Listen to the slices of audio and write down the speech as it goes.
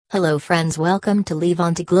Hello friends, welcome to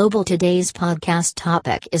Levante Global. Today's podcast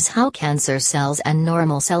topic is how cancer cells and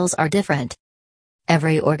normal cells are different.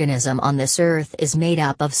 Every organism on this earth is made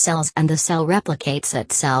up of cells, and the cell replicates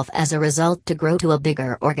itself as a result to grow to a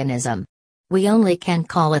bigger organism. We only can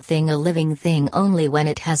call a thing a living thing only when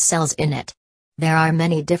it has cells in it. There are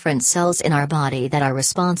many different cells in our body that are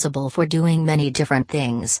responsible for doing many different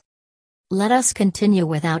things. Let us continue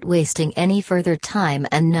without wasting any further time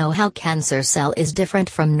and know how cancer cell is different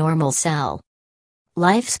from normal cell.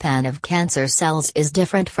 Lifespan of cancer cells is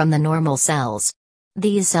different from the normal cells.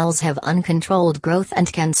 These cells have uncontrolled growth and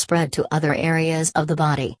can spread to other areas of the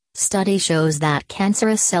body. Study shows that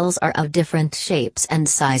cancerous cells are of different shapes and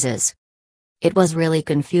sizes. It was really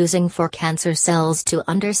confusing for cancer cells to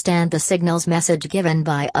understand the signals message given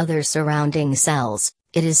by other surrounding cells.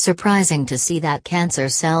 It is surprising to see that cancer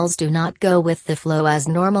cells do not go with the flow as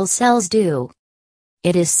normal cells do.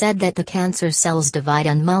 It is said that the cancer cells divide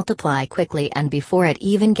and multiply quickly and before it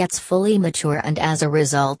even gets fully mature, and as a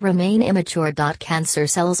result remain immature. Cancer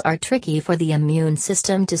cells are tricky for the immune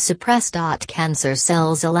system to suppress. Cancer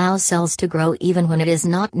cells allow cells to grow even when it is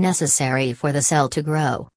not necessary for the cell to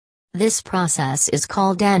grow. This process is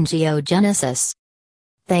called angiogenesis.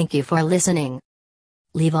 Thank you for listening.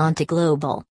 Levante Global.